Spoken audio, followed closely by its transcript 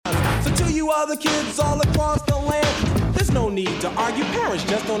you other kids all across the land. There's no need to argue, parents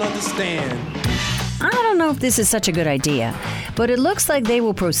just don't understand. I don't know if this is such a good idea, but it looks like they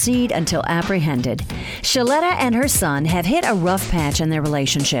will proceed until apprehended. Shaletta and her son have hit a rough patch in their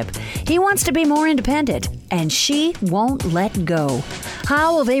relationship. He wants to be more independent, and she won't let go.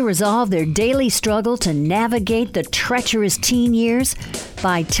 How will they resolve their daily struggle to navigate the treacherous teen years?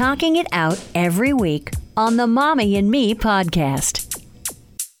 By talking it out every week on the Mommy and Me podcast.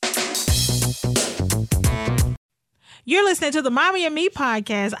 You're listening to the Mommy and Me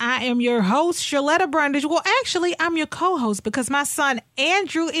podcast. I am your host, Shaletta Brundage. Well, actually, I'm your co-host because my son,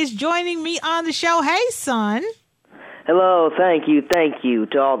 Andrew, is joining me on the show. Hey, son. Hello, thank you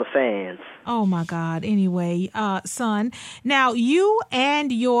to all the fans. Oh, my God. Anyway, son, now you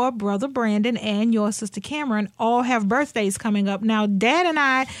and your brother Brandon and your sister Cameron all have birthdays coming up. Now, Dad and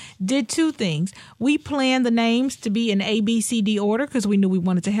I did two things. We planned the names to be in ABCD order because we knew we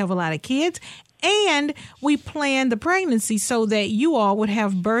wanted to have a lot of kids. And we planned the pregnancy so that you all would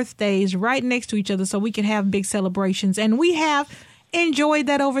have birthdays right next to each other so we could have big celebrations. And we have enjoyed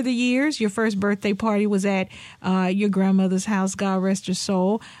that over the years. Your first birthday party was at your grandmother's house, God rest her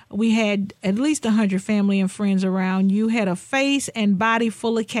soul. We had at least 100 family and friends around. You had a face and body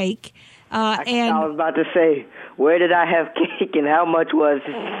full of cake. I was about to say, where did I have cake and how much was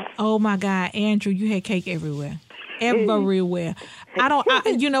it? Oh, my God, Andrew, you had cake everywhere. Everywhere.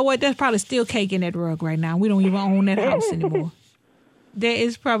 You know what? There's probably still cake in that rug right now. We don't even own that house anymore. There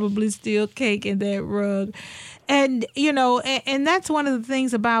is probably still cake in that rug. And, and that's one of the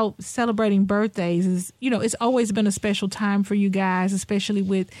things about celebrating birthdays is, it's always been a special time for you guys, especially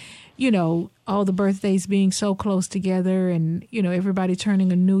with, all the birthdays being so close together and, everybody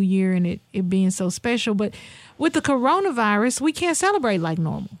turning a new year and it being so special. But with the coronavirus, we can't celebrate like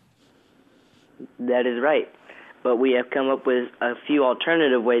normal. That is right. But we have come up with a few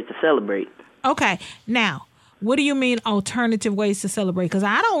alternative ways to celebrate. Okay. Now, what do you mean alternative ways to celebrate? Because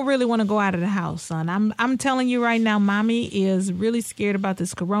I don't really want to go out of the house, son. I'm telling you right now, Mommy is really scared about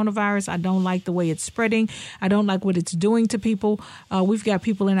this coronavirus. I don't like the way it's spreading. I don't like what it's doing to people. We've got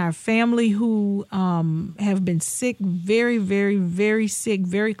people in our family who have been sick, very, very, very sick,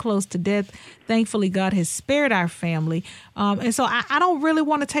 very close to death. Thankfully, God has spared our family. And so I don't really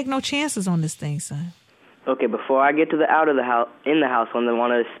want to take no chances on this thing, son. Okay, before I get to the in-the-house ones, I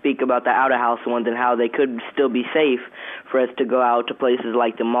want to speak about the out-of-house ones and how they could still be safe for us to go out to places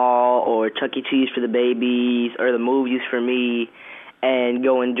like the mall or Chuck E. Cheese for the babies or the movies for me and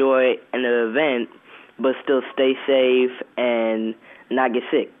go enjoy an event but still stay safe and not get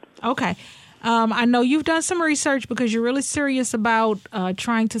sick. Okay. I know you've done some research because you're really serious about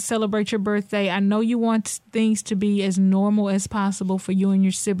trying to celebrate your birthday. I know you want things to be as normal as possible for you and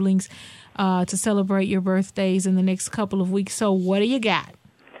your siblings to celebrate your birthdays in the next couple of weeks. So what do you got?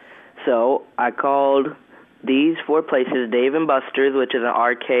 So I called these 4 places: Dave & Buster's, which is an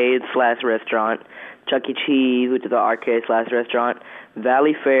arcade/restaurant, Chuck E. Cheese, which is an arcade/restaurant,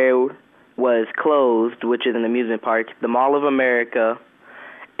 Valley Fair was closed, which is an amusement park, the Mall of America,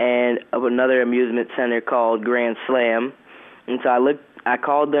 and another amusement center called Grand Slam. And so I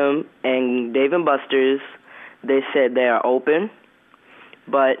called them, and Dave & Buster's, they said they are open,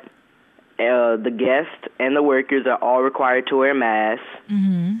 but the guests and the workers are all required to wear masks.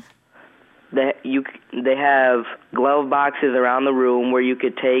 Mm-hmm. They have glove boxes around the room where you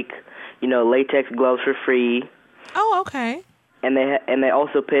could take, latex gloves for free. Oh, okay. And they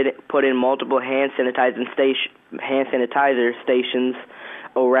also put in multiple hand sanitizer stations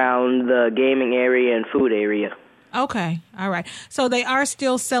around the gaming area and food area. Okay, all right. So they are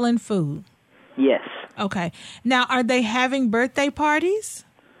still selling food? Yes. Okay. Now, are they having birthday parties?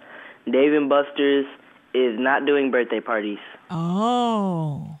 Dave & Buster's is not doing birthday parties.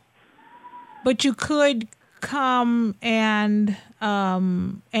 Oh. But you could come and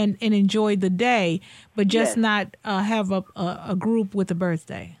enjoy the day, but just not have a group with a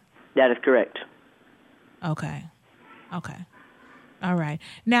birthday. That is correct. Okay. All right.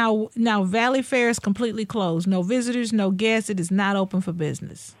 Now Valley Fair is completely closed. No visitors, no guests. It is not open for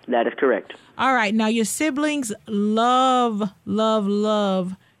business. That is correct. All right. Now your siblings love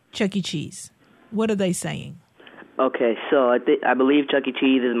Chuck E. Cheese. What are they saying? Okay, so I believe Chuck E.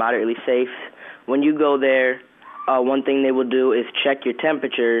 Cheese is moderately safe. When you go there, one thing they will do is check your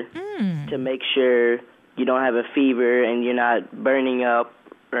temperature to make sure you don't have a fever and you're not burning up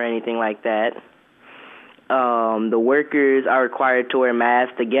or anything like that. The workers are required to wear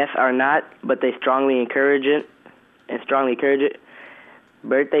masks. The guests are not, but they strongly encourage it.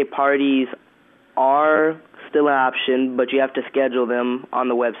 Birthday parties are still an option, but you have to schedule them on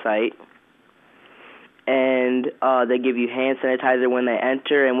the website. and they give you hand sanitizer when they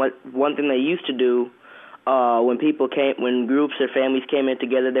enter. And one thing they used to do when groups or families came in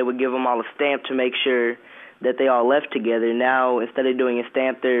together, they would give them all a stamp to make sure that they all left together. Now, instead of doing a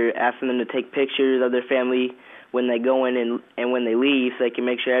stamp, they're asking them to take pictures of their family when they go in and when they leave, so they can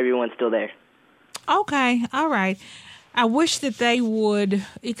make sure everyone's still there. Okay, all right. I wish that they would.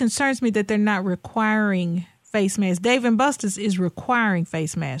 It concerns me that they're not requiring face masks. Dave & Buster's is requiring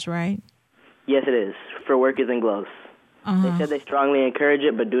face masks, right? Yes, it is, for workers and gloves. They said they strongly encourage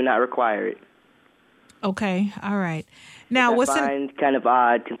it, but do not require it. Okay, all right. Now, I find kind of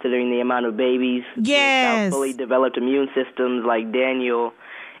odd considering the amount of babies without fully developed immune systems like Daniel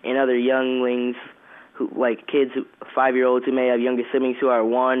and other younglings, like kids, 5-year-olds who may have younger siblings who are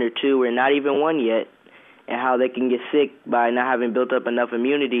 1 or 2 or not even 1 yet, and how they can get sick by not having built up enough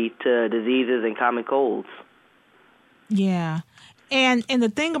immunity to diseases and common colds. Yeah. And the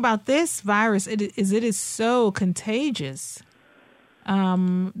thing about this virus it is so contagious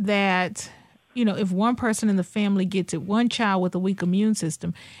that, if one person in the family gets it, one child with a weak immune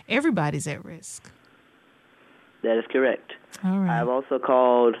system, everybody's at risk. That is correct. All right. I've also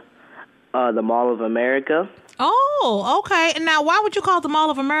called the Mall of America. Oh, okay. And now, why would you call it the Mall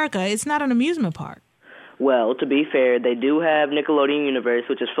of America? It's not an amusement park. Well, to be fair, they do have Nickelodeon Universe,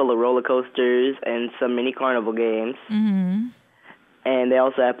 which is full of roller coasters and some mini carnival games. Mm-hmm. And they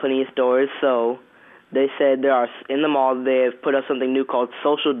also have plenty of stores. So they said in the mall, they have put up something new called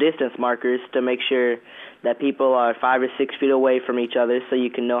social distance markers to make sure that people are 5 or 6 feet away from each other so you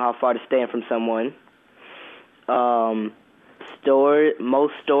can know how far to stand from someone.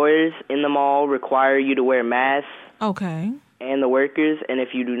 Most stores in the mall require you to wear masks. Okay. And the workers, and if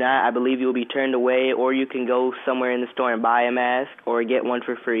you do not, I believe you will be turned away, or you can go somewhere in the store and buy a mask or get one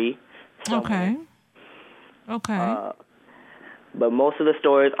for free. Okay. But most of the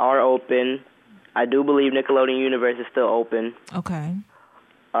stores are open. I do believe Nickelodeon Universe is still open. Okay.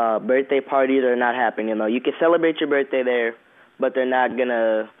 Birthday parties are not happening, though. You can celebrate your birthday there, but they're not going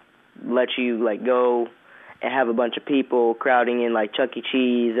to let you, go and have a bunch of people crowding in, Chuck E.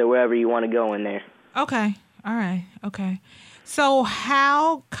 Cheese or wherever you want to go in there. Okay. All right. Okay. So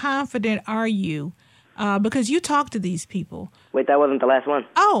how confident are you? Because you talked to these people. Wait, that wasn't the last one.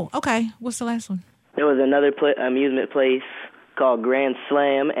 Oh, okay. What's the last one? There was another amusement place called Grand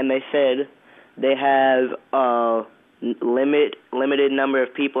Slam, and they said they have a limited number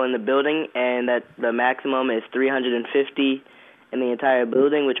of people in the building, and that the maximum is 350 in the entire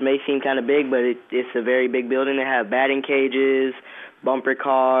building, which may seem kind of big, but it's a very big building. They have batting cages, bumper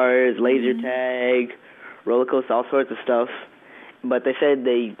cars, laser tag, roller coaster, all sorts of stuff. But they said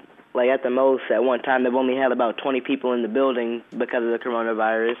at the most, at one time, they've only had about 20 people in the building because of the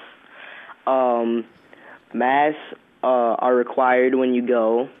coronavirus. Masks are required when you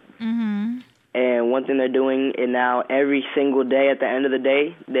go. Mm-hmm. And one thing they're doing is now every single day at the end of the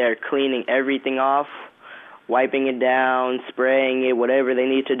day, they're cleaning everything off, wiping it down, spraying it, whatever they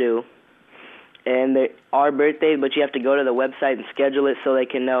need to do. And there are birthdays, but you have to go to the website and schedule it so they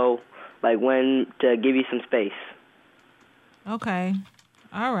can know when to give you some space. Okay.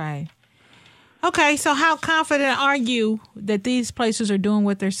 All right. Okay, so how confident are you that these places are doing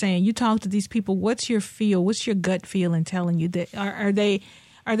what they're saying? You talk to these people. What's your feel? What's your gut feeling telling you that are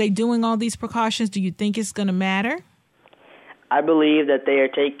they doing all these precautions? Do you think it's going to matter? I believe that they are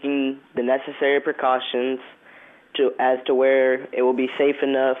taking the necessary precautions as to where it will be safe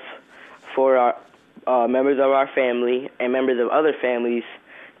enough for our members of our family and members of other families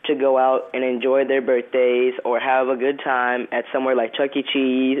to go out and enjoy their birthdays or have a good time at somewhere like Chuck E.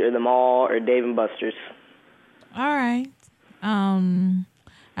 Cheese or the mall or Dave & Buster's. All right. I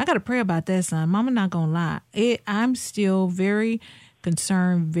got to pray about that, son. Mama not going to lie. I'm still very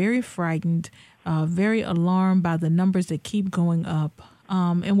concerned, very frightened, very alarmed by the numbers that keep going up.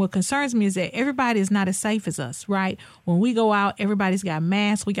 And what concerns me is that everybody is not as safe as us, right? When we go out, everybody's got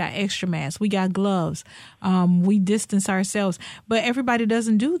masks. We got extra masks. We got gloves. We distance ourselves. But everybody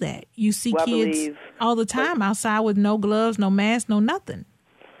doesn't do that. You see kids all the time outside with no gloves, no masks, no nothing.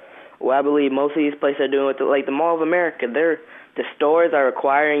 Well, I believe most of these places are doing it. Like the Mall of America, the stores are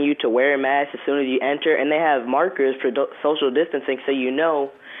requiring you to wear a mask as soon as you enter, and they have markers for social distancing so you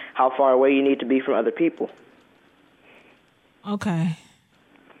know how far away you need to be from other people. Okay.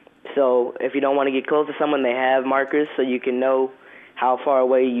 So if you don't want to get close to someone, they have markers so you can know how far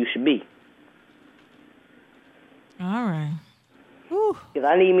away you should be. All right. Because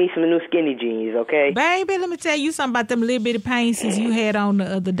I need me some new skinny jeans, okay? Baby, let me tell you something about them little bitty pants you had on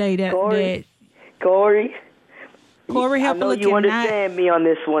the other day. Corey Helperla I know you understand me on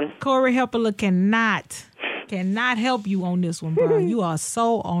this one. Corey Helperla cannot cannot help you on this one, bro. You are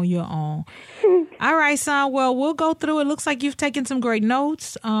so on your own. All right, son. Well, we'll go through. It looks like you've taken some great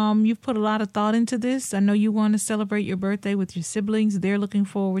notes. You've put a lot of thought into this. I know you want to celebrate your birthday with your siblings. They're looking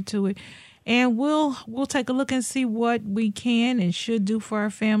forward to it. And we'll take a look and see what we can and should do for our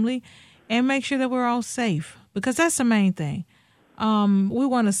family and make sure that we're all safe, because that's the main thing. We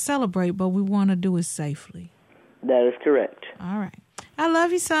want to celebrate, but we want to do it safely. That is correct. All right. I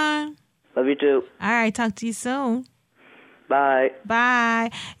love you, son. Love you too. All right. Talk to you soon. Bye.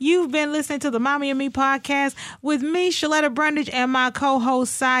 Bye. You've been listening to the Mommy and Me podcast with me, Shaletta Brundage, and my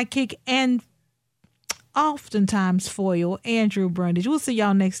co-host, sidekick, and oftentimes foil, Andrew Brundage. We'll see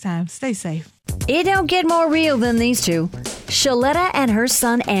y'all next time. Stay safe. It don't get more real than these two. Shaletta and her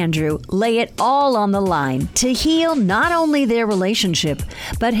son Andrew lay it all on the line to heal not only their relationship,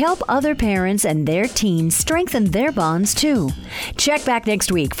 but help other parents and their teens strengthen their bonds too. Check back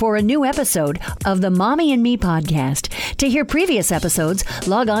next week for a new episode of the Mommy and Me podcast. To hear previous episodes,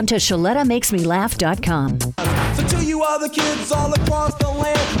 log on to ShalettaMakesMeLaugh.com. So to you other kids all across the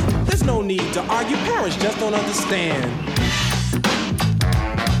land, there's no need to argue. Parents just don't understand.